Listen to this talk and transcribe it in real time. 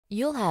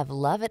You'll have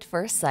love at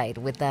first sight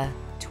with the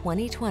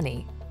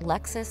 2020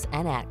 Lexus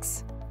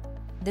NX.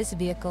 This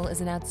vehicle is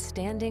an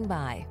outstanding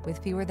buy with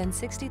fewer than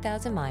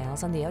 60,000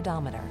 miles on the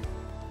odometer.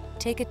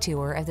 Take a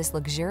tour of this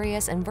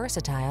luxurious and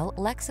versatile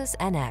Lexus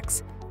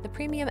NX, the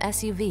premium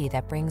SUV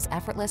that brings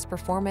effortless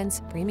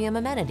performance, premium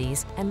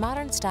amenities, and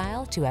modern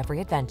style to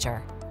every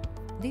adventure.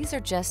 These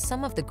are just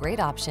some of the great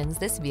options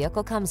this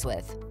vehicle comes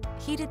with: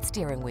 heated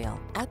steering wheel,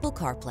 Apple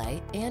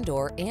CarPlay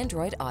and/or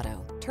Android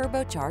Auto,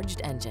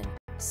 turbocharged engine,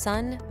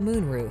 sun,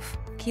 moonroof,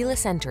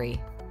 keyless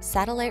entry,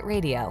 satellite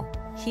radio,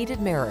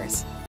 heated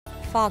mirrors,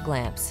 fog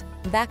lamps,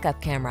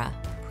 backup camera,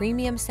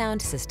 premium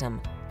sound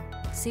system.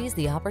 Seize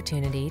the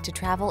opportunity to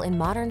travel in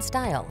modern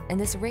style in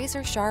this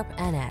razor-sharp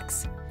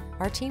NX.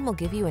 Our team will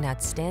give you an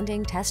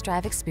outstanding test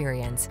drive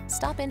experience.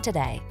 Stop in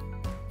today.